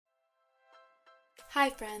Hi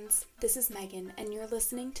friends, this is Megan, and you're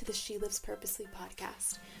listening to the She Lives Purposely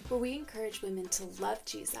podcast, where we encourage women to love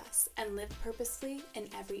Jesus and live purposefully in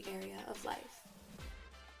every area of life.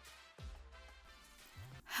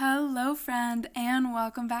 Hello friend, and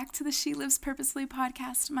welcome back to the She Lives Purposefully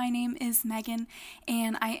podcast. My name is Megan,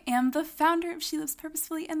 and I am the founder of She Lives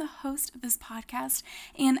Purposefully and the host of this podcast.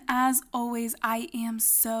 And as always, I am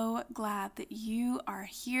so glad that you are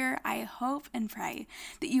here. I hope and pray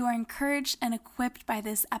that you are encouraged and equipped by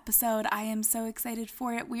this episode. I am so excited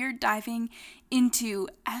for it. We are diving into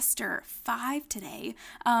Esther 5 today,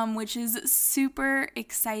 which is super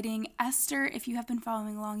exciting. Esther, if you have been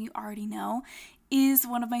following along, you already know, is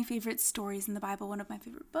one of my favorite stories in the Bible, one of my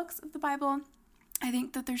favorite books of the Bible. I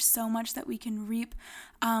think that there's so much that we can reap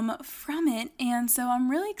from it, and so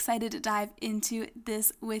I'm really excited to dive into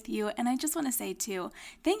this with you. And I just want to say too,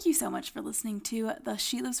 thank you so much for listening to the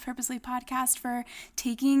She Lives Purposely podcast, for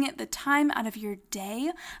taking the time out of your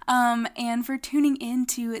day, and for tuning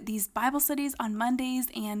into these Bible studies on Mondays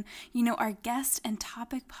and, our guest and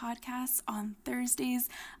topic podcasts on Thursdays.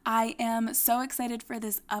 I am so excited for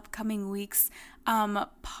this upcoming week's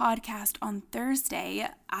podcast on Thursday.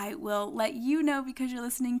 I will let you know because you're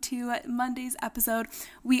listening to Monday's episode.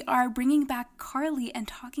 We are bringing back Carly and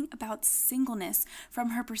talking about singleness from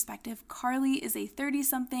her perspective. Carly is a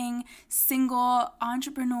 30-something single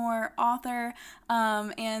entrepreneur, author,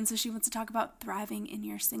 and so she wants to talk about thriving in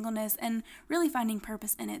your singleness and really finding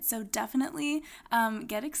purpose in it. So definitely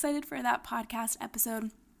get excited for that podcast episode.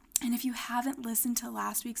 And if you haven't listened to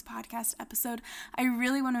last week's podcast episode, I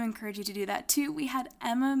really want to encourage you to do that too. We had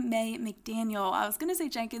Emma Mae McDaniel, I was going to say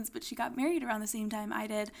Jenkins, but she got married around the same time I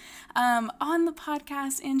did, on the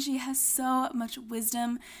podcast, and she has so much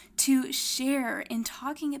wisdom to share in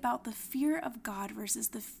talking about the fear of God versus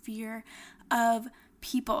the fear of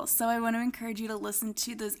people. So I want to encourage you to listen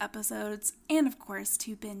to those episodes and, of course,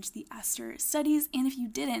 to binge the Esther studies. And if you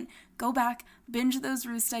didn't, go back, binge those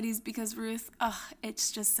Ruth studies, because Ruth,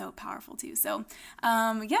 it's just so powerful too. So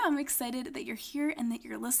I'm excited that you're here and that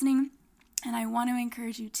you're listening. And I want to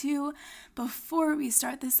encourage you too, before we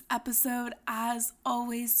start this episode, as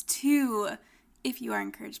always, if you are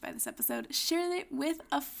encouraged by this episode, share it with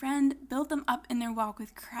a friend, build them up in their walk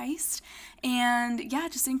with Christ, and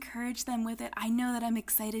just encourage them with it. I know that I'm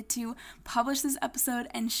excited to publish this episode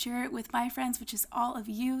and share it with my friends, which is all of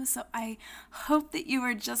you, so I hope that you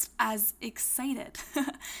are just as excited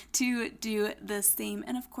to do the same.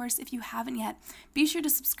 And of course, if you haven't yet, be sure to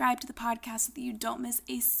subscribe to the podcast so that you don't miss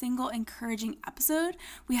a single encouraging episode.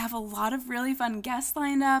 We have a lot of really fun guests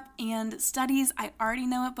lined up and studies. I already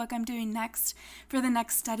know what book I'm doing next for the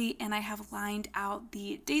next study, and I have lined out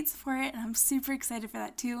the dates for it, and I'm super excited for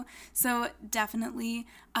that too. So definitely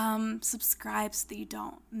subscribe so that you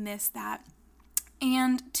don't miss that.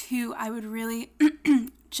 And two, I would really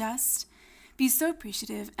just be so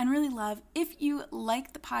appreciative and really love if you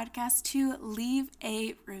like the podcast to leave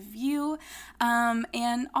a review,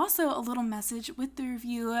 and also a little message with the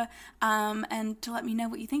review, and to let me know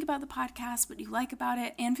what you think about the podcast, what you like about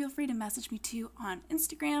it, and feel free to message me too on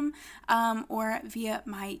Instagram, or via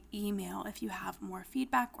my email if you have more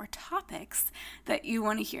feedback or topics that you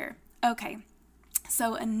want to hear. Okay.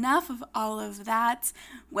 So enough of all of that.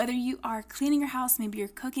 Whether you are cleaning your house, maybe you're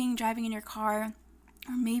cooking, driving in your car,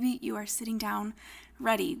 or maybe you are sitting down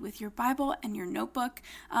ready with your Bible and your notebook,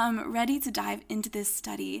 ready to dive into this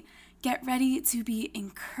study. Get ready to be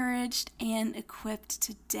encouraged and equipped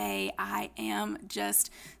today. I am just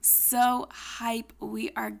so hype.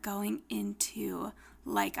 We are going into,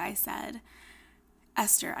 like I said,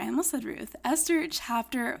 Esther. I almost said Ruth. Esther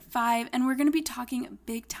chapter 5, and we're going to be talking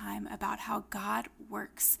big time about how God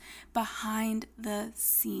works behind the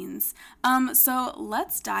scenes. So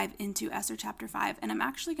let's dive into Esther chapter 5, and I'm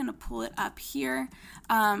actually going to pull it up here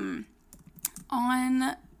on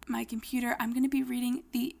my computer. I'm going to be reading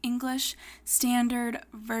the English Standard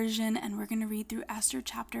Version, and we're going to read through Esther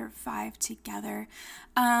chapter 5 together.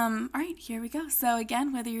 All right, here we go. So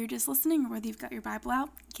again, whether you're just listening or whether you've got your Bible out,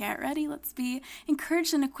 get ready. Let's be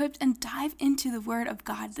encouraged and equipped and dive into the Word of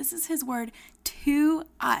God. This is His Word to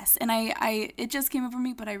us. And it just came over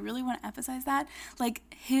me, but I really want to emphasize that. Like,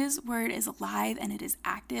 His Word is alive and it is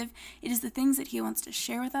active. It is the things that He wants to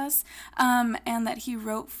share with us, and that He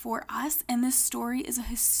wrote for us. And this story is a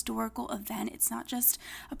historical event. It's not just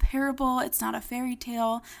a parable. It's not a fairy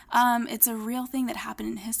tale. It's a real thing that happened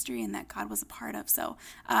in history and that God was a part of. So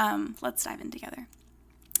let's dive in together.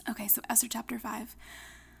 Okay, so Esther chapter 5.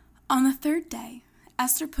 On the third day,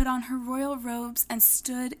 Esther put on her royal robes and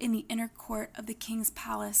stood in the inner court of the king's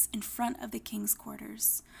palace in front of the king's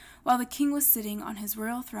quarters, while the king was sitting on his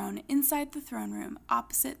royal throne inside the throne room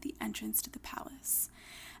opposite the entrance to the palace.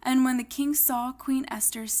 And when the king saw Queen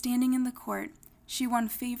Esther standing in the court, she won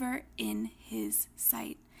favor in his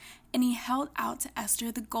sight, and he held out to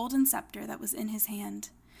Esther the golden scepter that was in his hand.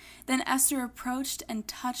 Then Esther approached and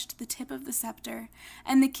touched the tip of the scepter,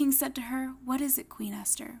 and the king said to her, "What is it, Queen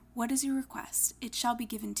Esther? What is your request? It shall be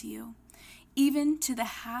given to you, even to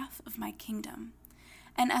the half of my kingdom."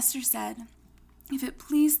 And Esther said, "If it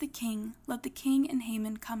please the king, let the king and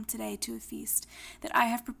Haman come today to a feast that I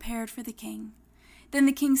have prepared for the king." Then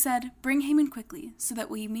the king said, "Bring Haman quickly, so that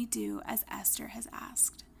we may do as Esther has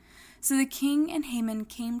asked." So the king and Haman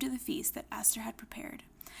came to the feast that Esther had prepared.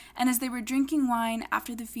 And as they were drinking wine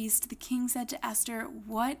after the feast, the king said to Esther,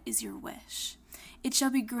 "What is your wish? It shall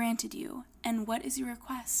be granted you. And what is your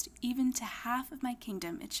request? Even to half of my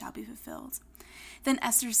kingdom it shall be fulfilled." Then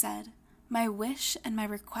Esther said, "My wish and my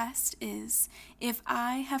request is, if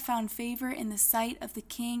I have found favor in the sight of the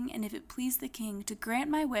king, and if it please the king to grant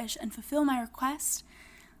my wish and fulfill my request,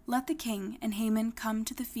 let the king and Haman come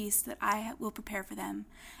to the feast that I will prepare for them,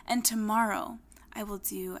 and tomorrow I will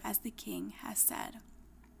do as the king has said."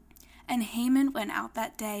 And Haman went out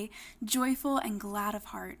that day, joyful and glad of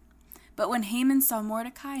heart. But when Haman saw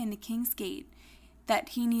Mordecai in the king's gate, that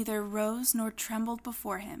he neither rose nor trembled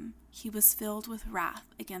before him, he was filled with wrath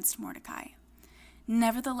against Mordecai.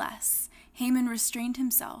 Nevertheless, Haman restrained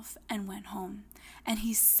himself and went home. And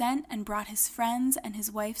he sent and brought his friends and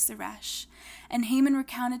his wife Zeresh. And Haman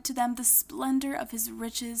recounted to them the splendor of his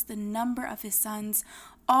riches, the number of his sons,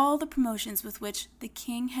 all the promotions with which the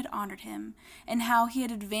king had honored him, and how he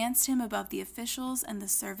had advanced him above the officials and the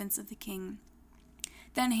servants of the king.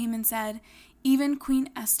 Then Haman said, "Even Queen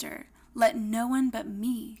Esther, let no one but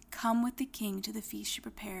me come with the king to the feast she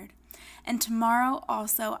prepared. And tomorrow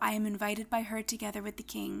also I am invited by her together with the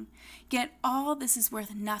king. Yet all this is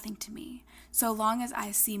worth nothing to me, so long as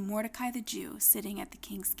I see Mordecai the Jew sitting at the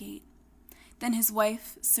king's gate." Then his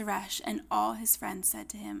wife Zeresh and all his friends said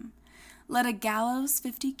to him, "Let a gallows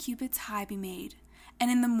 50 cubits high be made, and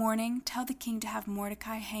in the morning tell the king to have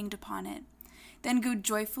Mordecai hanged upon it. Then go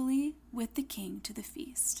joyfully with the king to the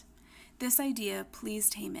feast." This idea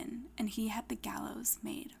pleased Haman, and he had the gallows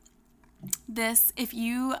made. This, if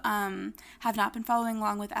you have not been following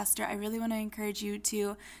along with Esther, I really want to encourage you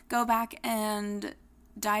to go back and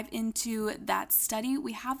dive into that study.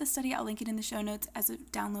 We have the study, I'll link it in the show notes as a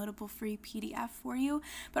downloadable free PDF for you,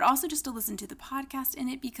 but also just to listen to the podcast in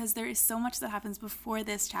it, because there is so much that happens before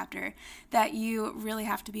this chapter that you really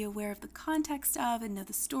have to be aware of the context of and know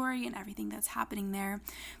the story and everything that's happening there.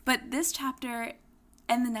 But this chapter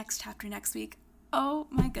and the next chapter next week, oh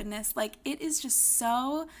my goodness, like it is just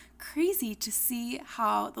so crazy to see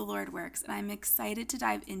how the Lord works, and I'm excited to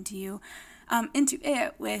dive into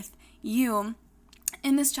it with you.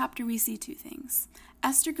 In this chapter, we see two things.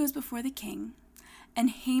 Esther goes before the king, and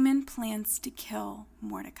Haman plans to kill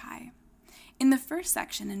Mordecai. In the first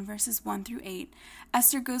section, in verses 1 through 8,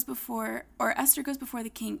 Esther goes before the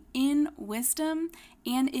king in wisdom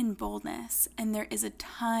and in boldness, and there is a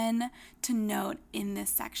ton to note in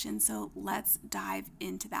this section, so let's dive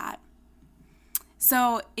into that.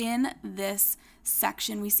 So in this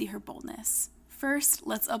section, we see her boldness. First,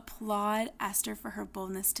 let's applaud Esther for her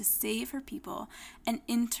boldness to save her people and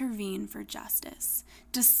intervene for justice,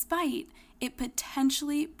 despite it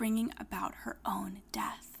potentially bringing about her own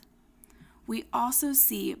death. We also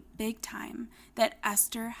see big time that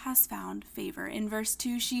Esther has found favor. In verse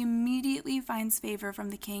 2, she immediately finds favor from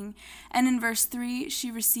the king, and in verse 3, she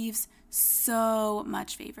receives so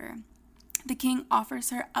much favor. The king offers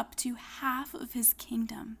her up to half of his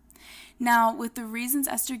kingdom. Now, with the reasons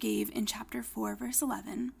Esther gave in chapter 4, verse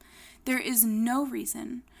 11, there is no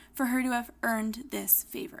reason for her to have earned this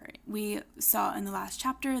favor. We saw in the last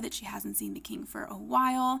chapter that she hasn't seen the king for a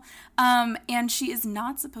while, and she is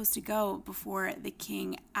not supposed to go before the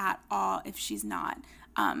king at all if she's not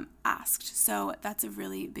asked. So that's a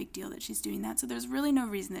really big deal that she's doing that. So there's really no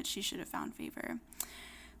reason that she should have found favor.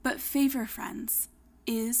 But favor, friends,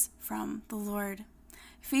 is from the Lord.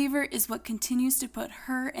 Favor is what continues to put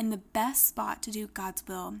her in the best spot to do God's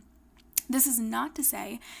will. This is not to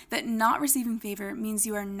say that not receiving favor means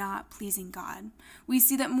you are not pleasing God. We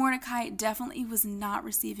see that Mordecai definitely was not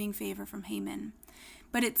receiving favor from Haman,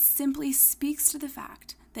 but it simply speaks to the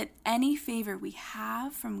fact that any favor we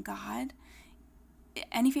have from God,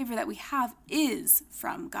 any favor that we have is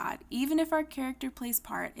from God. Even if our character plays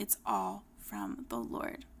part, it's all from the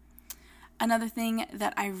Lord. Another thing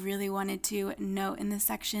that I really wanted to note in this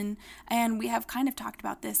section, and we have kind of talked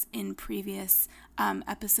about this in previous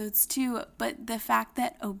episodes too, but the fact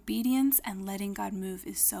that obedience and letting God move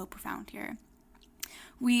is so profound here.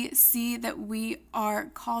 We see that we are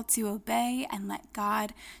called to obey and let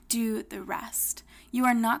God do the rest. You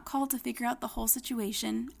are not called to figure out the whole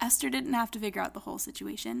situation. Esther didn't have to figure out the whole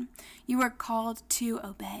situation. You are called to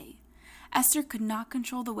obey. Esther could not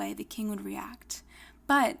control the way the king would react,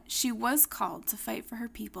 but she was called to fight for her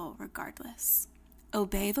people regardless.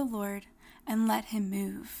 Obey the Lord and let him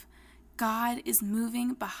move. God is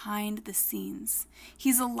moving behind the scenes.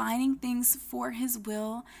 He's aligning things for his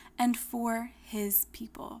will and for his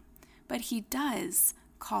people, but he does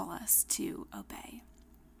call us to obey.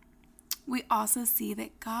 We also see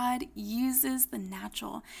that God uses the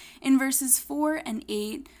natural. In verses 4 and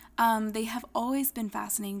 8, they have always been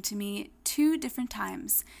fascinating to me. 2 different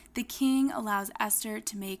times, the king allows Esther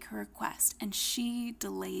to make her request, and she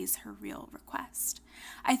delays her real request.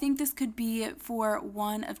 I think this could be for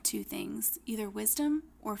one of 2 things, either wisdom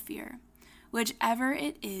or fear. Whichever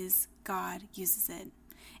it is, God uses it.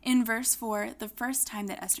 In verse 4, the first time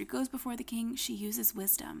that Esther goes before the king, she uses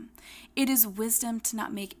wisdom. It is wisdom to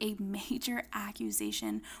not make a major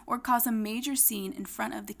accusation or cause a major scene in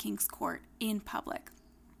front of the king's court in public.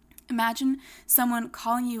 Imagine someone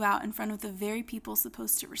calling you out in front of the very people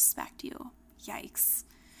supposed to respect you. Yikes.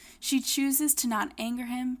 She chooses to not anger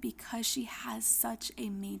him because she has such a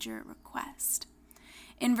major request.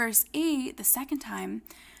 In verse 8, the second time,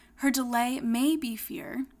 her delay may be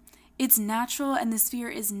fear. It's natural, and this fear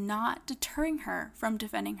is not deterring her from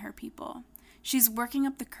defending her people. She's working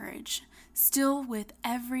up the courage, still with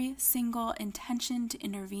every single intention to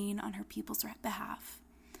intervene on her people's behalf.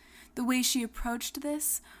 The way she approached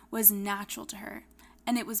this was natural to her,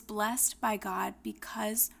 and it was blessed by God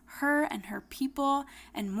because her and her people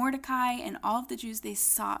and Mordecai and all of the Jews, they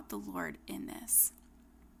sought the Lord in this.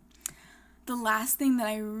 The last thing that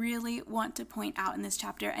I really want to point out in this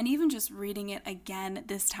chapter, and even just reading it again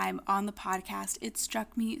this time on the podcast, it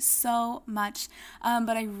struck me so much,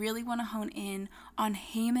 but I really want to hone in on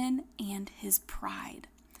Haman and his pride.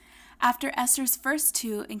 After Esther's first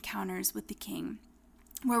 2 encounters with the king,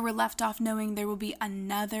 where we're left off knowing there will be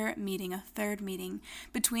another meeting, a third meeting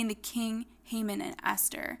between the king, Haman, and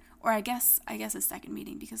Esther, or I guess a second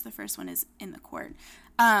meeting because the first one is in the court.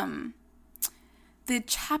 The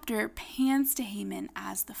chapter pans to Haman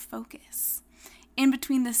as the focus. In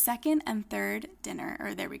between the second and third dinner,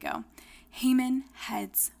 Haman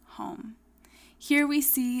heads home. Here we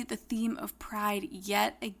see the theme of pride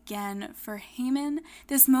yet again for Haman.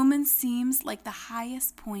 This moment seems like the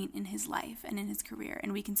highest point in his life and in his career,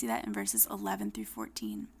 and we can see that in verses 11 through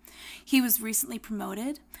 14. He was recently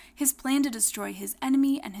promoted. His plan to destroy his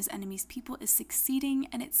enemy and his enemy's people is succeeding,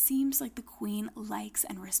 and it seems like the queen likes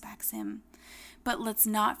and respects him. But let's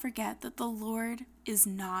not forget that the Lord is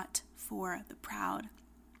not for the proud.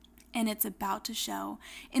 And it's about to show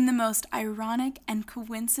in the most ironic and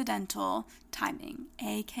coincidental timing,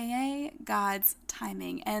 aka God's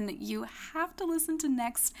timing. And you have to listen to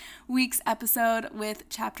next week's episode with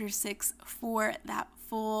chapter 6 for that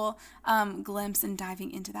full glimpse and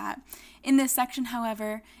diving into that. In this section,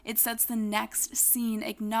 however, it sets the next scene,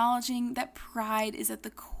 acknowledging that pride is at the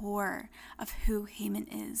core of who Haman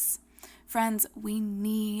is. Friends, we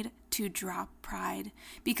need to drop pride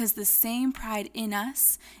because the same pride in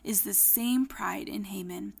us is the same pride in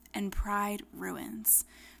Haman, and pride ruins.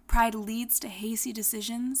 Pride leads to hasty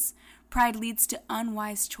decisions. Pride leads to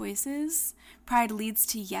unwise choices. Pride leads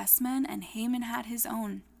to yes men, and Haman had his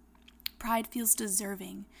own. Pride feels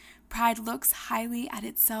deserving. Pride looks highly at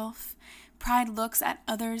itself. Pride looks at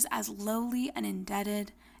others as lowly and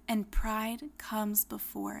indebted, and pride comes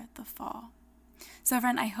before the fall. So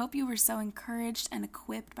friend, I hope you were so encouraged and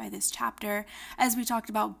equipped by this chapter as we talked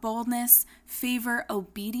about boldness, favor,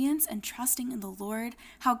 obedience, and trusting in the Lord,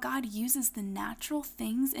 how God uses the natural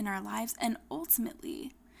things in our lives, and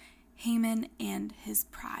ultimately, Haman and his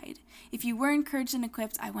pride. If you were encouraged and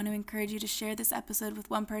equipped, I want to encourage you to share this episode with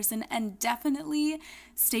one person, and definitely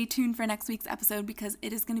stay tuned for next week's episode because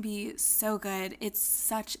it is going to be so good. It's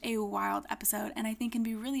such a wild episode, and I think can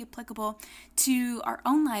be really applicable to our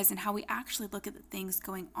own lives and how we actually look at the things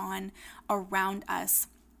going on around us.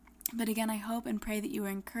 But again, I hope and pray that you are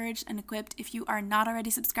encouraged and equipped. If you are not already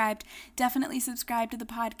subscribed, definitely subscribe to the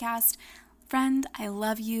podcast. Friend, I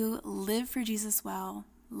love you. Live for Jesus well.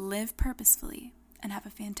 Live purposefully, and have a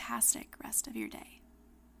fantastic rest of your day.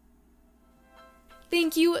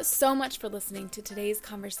 Thank you so much for listening to today's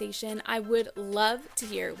conversation. I would love to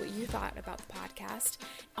hear what you thought about the podcast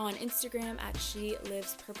on Instagram at She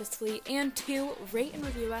Lives Purposefully, and to rate and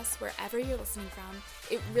review us wherever you're listening from.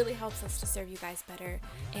 It really helps us to serve you guys better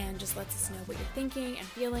and just lets us know what you're thinking and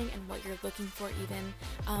feeling and what you're looking for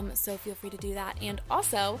even. So feel free to do that. And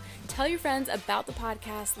also tell your friends about the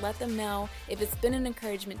podcast. Let them know if it's been an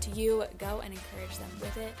encouragement to you. Go and encourage them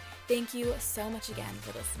with it. Thank you so much again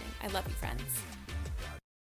for listening. I love you, friends.